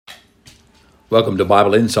Welcome to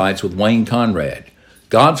Bible Insights with Wayne Conrad.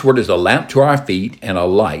 God's Word is a lamp to our feet and a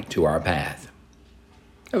light to our path.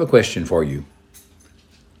 I have a question for you.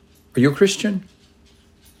 Are you a Christian?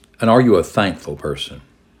 And are you a thankful person?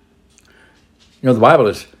 You know, the Bible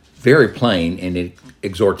is very plain in its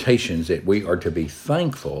exhortations that we are to be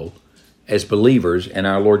thankful as believers in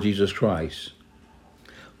our Lord Jesus Christ.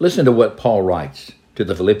 Listen to what Paul writes to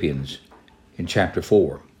the Philippians in chapter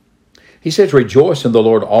 4. He says, "Rejoice in the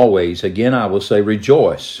Lord always. Again, I will say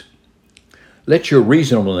rejoice. Let your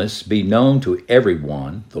reasonableness be known to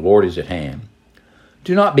everyone. The Lord is at hand.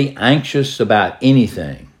 Do not be anxious about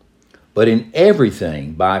anything, but in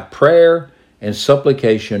everything, by prayer and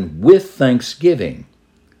supplication with thanksgiving,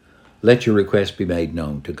 let your requests be made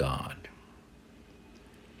known to God."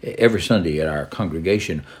 Every Sunday at our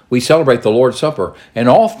congregation, we celebrate the Lord's Supper, and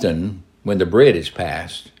often when the bread is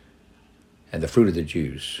passed and the fruit of the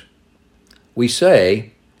juice, we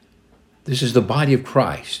say, "This is the body of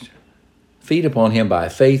Christ. Feed upon him by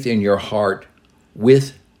faith in your heart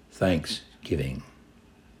with thanksgiving."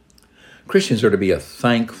 Christians are to be a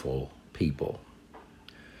thankful people.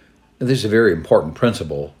 Now, this is a very important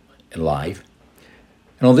principle in life.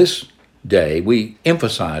 And on this day, we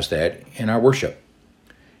emphasize that in our worship.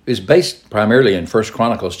 It is based primarily in 1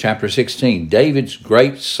 Chronicles chapter 16, David's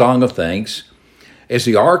great song of thanks as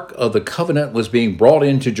the Ark of the Covenant was being brought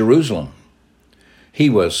into Jerusalem. He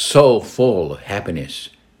was so full of happiness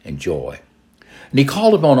and joy. And he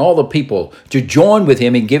called upon all the people to join with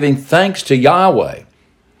him in giving thanks to Yahweh.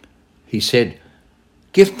 He said,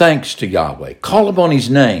 "Give thanks to Yahweh, call upon his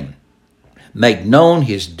name, make known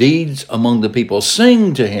his deeds among the people,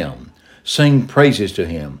 sing to him, sing praises to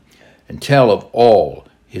him, and tell of all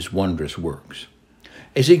his wondrous works."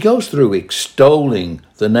 As he goes through extolling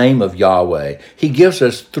the name of Yahweh, he gives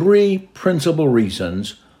us three principal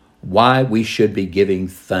reasons why we should be giving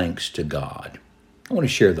thanks to God. I want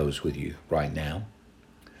to share those with you right now.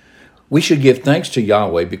 We should give thanks to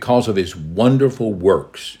Yahweh because of his wonderful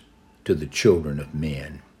works to the children of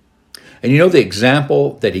men. And you know, the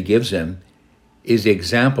example that he gives them is the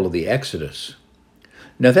example of the Exodus.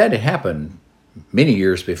 Now, that had happened many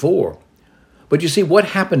years before. But you see, what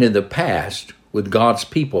happened in the past with God's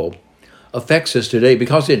people affects us today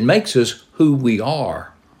because it makes us who we are.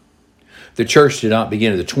 The church did not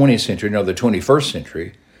begin in the 20th century, nor the 21st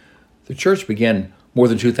century. The church began more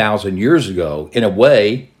than 2,000 years ago, in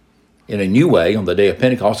a new way, on the day of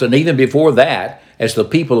Pentecost, and even before that, as the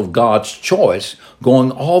people of God's choice, going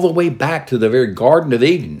all the way back to the very Garden of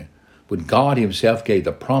Eden, when God himself gave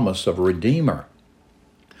the promise of a Redeemer.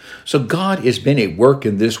 So God has been at work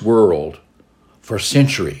in this world for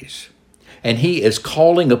centuries, and he is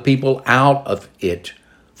calling a people out of it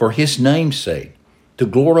for his name's sake, to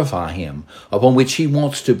glorify him, upon which he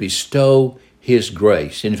wants to bestow his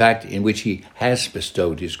grace. In fact, in which he has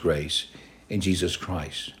bestowed his grace in Jesus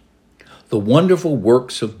Christ. The wonderful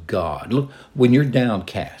works of God. Look, when you're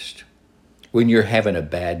downcast, when you're having a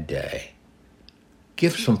bad day,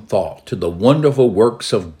 give some thought to the wonderful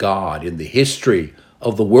works of God in the history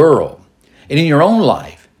of the world and in your own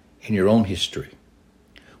life, in your own history.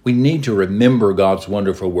 We need to remember God's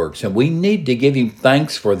wonderful works, and we need to give him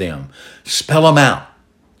thanks for them. Spell them out.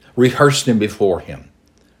 Rehearse them before him.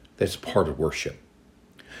 That's part of worship.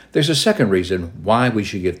 There's a second reason why we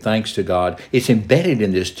should give thanks to God. It's embedded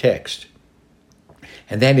in this text.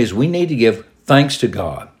 And that is, we need to give thanks to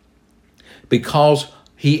God because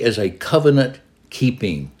he is a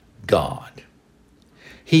covenant-keeping God.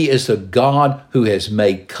 He is a God who has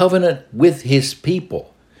made covenant with his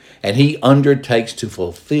people, and he undertakes to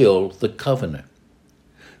fulfill the covenant.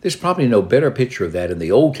 There's probably no better picture of that in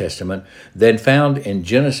the Old Testament than found in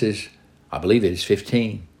Genesis, I believe it is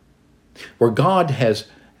 15, where God has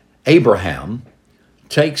Abraham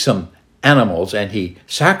take some animals and he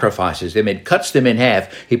sacrifices them and cuts them in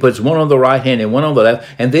half. He puts one on the right hand and one on the left,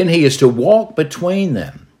 and then he is to walk between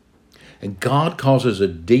them. And God causes a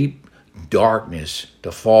deep darkness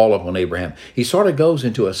to fall upon Abraham. He sort of goes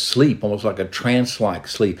into a sleep, almost like a trance-like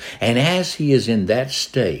sleep. And as he is in that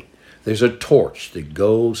state, there's a torch that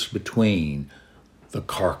goes between the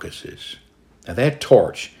carcasses. Now that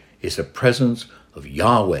torch is the presence of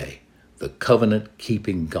Yahweh, the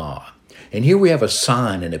covenant-keeping God. And here we have a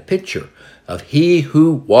sign and a picture of he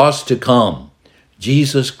who was to come,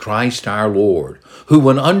 Jesus Christ our Lord, who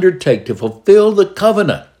would undertake to fulfill the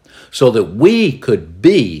covenant so that we could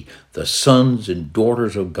be the sons and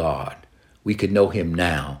daughters of God. We could know him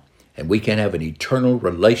now, and we can have an eternal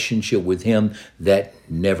relationship with him that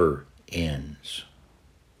never ends.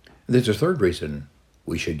 There's a third reason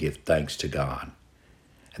we should give thanks to God.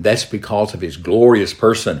 And that's because of his glorious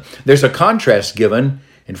person. There's a contrast given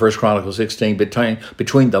in 1 Chronicles 16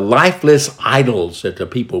 between the lifeless idols that the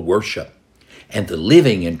people worship and the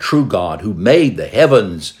living and true God who made the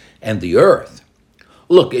heavens and the earth.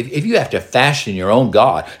 Look, if you have to fashion your own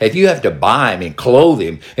God, if you have to buy him and clothe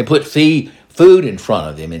him and put food in front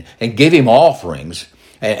of him and give him offerings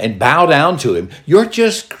and bow down to him, you're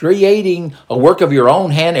just creating a work of your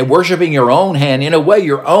own hand and worshiping your own hand, in a way,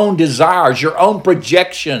 your own desires, your own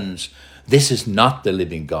projections. This is not the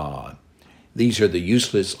living God. These are the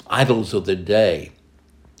useless idols of the day.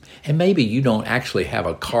 And maybe you don't actually have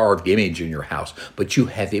a carved image in your house, but you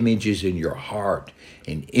have images in your heart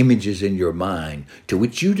and images in your mind to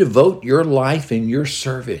which you devote your life and your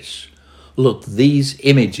service. Look, these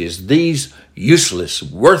images, these useless,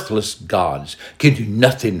 worthless gods can do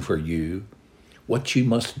nothing for you. What you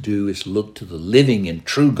must do is look to the living and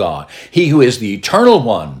true God, he who is the eternal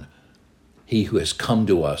one, he who has come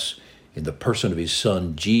to us in the person of his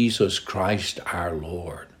Son, Jesus Christ our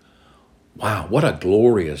Lord. Wow, what a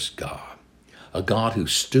glorious God, a God who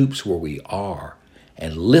stoops where we are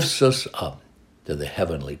and lifts us up to the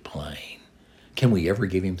heavenly plane. Can we ever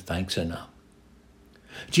give him thanks enough?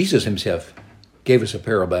 Jesus himself gave us a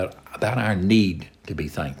parable about our need to be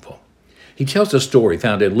thankful. He tells a story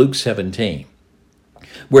found in Luke 17,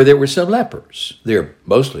 where there were some lepers. They're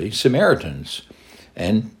mostly Samaritans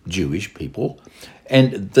and Jewish people,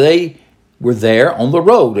 and they were there on the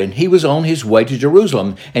road, and he was on his way to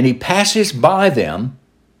Jerusalem, and he passes by them,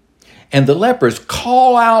 and the lepers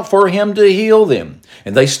call out for him to heal them,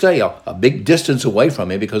 and they stay a big distance away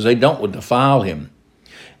from him because they don't want to defile him.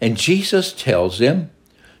 And Jesus tells them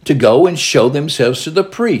to go and show themselves to the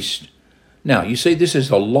priest. Now, you see, this is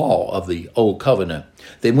a law of the Old Covenant,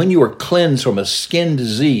 that when you were cleansed from a skin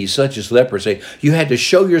disease such as leprosy, you had to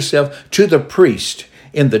show yourself to the priest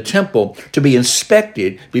in the temple to be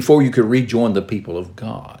inspected before you could rejoin the people of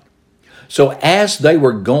God. So as they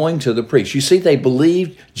were going to the priest, you see, they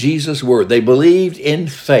believed Jesus' word. They believed in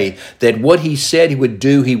faith that what he said he would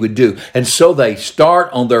do, he would do. And so they start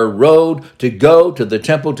on their road to go to the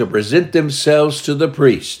temple to present themselves to the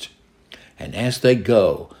priest. And as they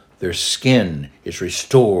go, their skin is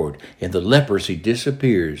restored and the leprosy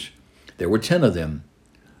disappears. There were 10 of them,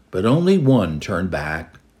 but only one turned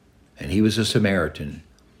back, and he was a Samaritan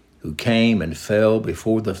who came and fell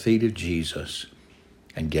before the feet of Jesus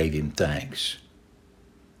and gave him thanks.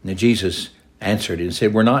 Now Jesus answered and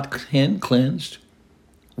said, "We're not 10 cleansed?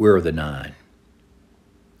 Where are the 9?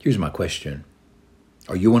 Here's my question.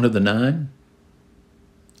 Are you one of the 9?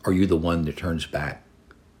 Or are you the one that turns back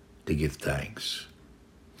to give thanks?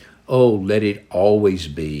 Oh, let it always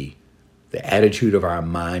be the attitude of our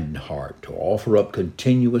mind and heart to offer up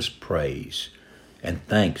continuous praise and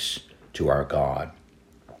thanks to our God.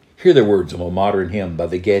 Hear the words of a modern hymn by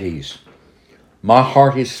the Gettys. My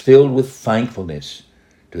heart is filled with thankfulness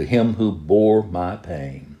to him who bore my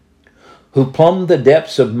pain, who plumbed the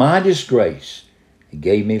depths of my disgrace and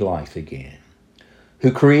gave me life again,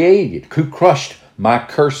 who crushed my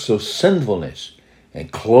curse of sinfulness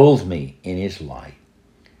and clothed me in his light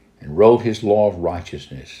and wrote his law of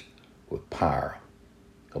righteousness with power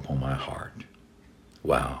upon my heart."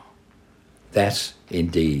 Wow, that's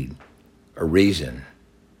indeed a reason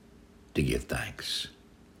to give thanks.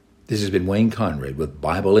 This has been Wayne Conrad with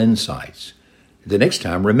Bible Insights. The next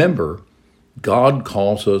time, remember, God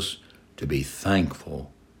calls us to be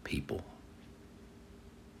thankful people.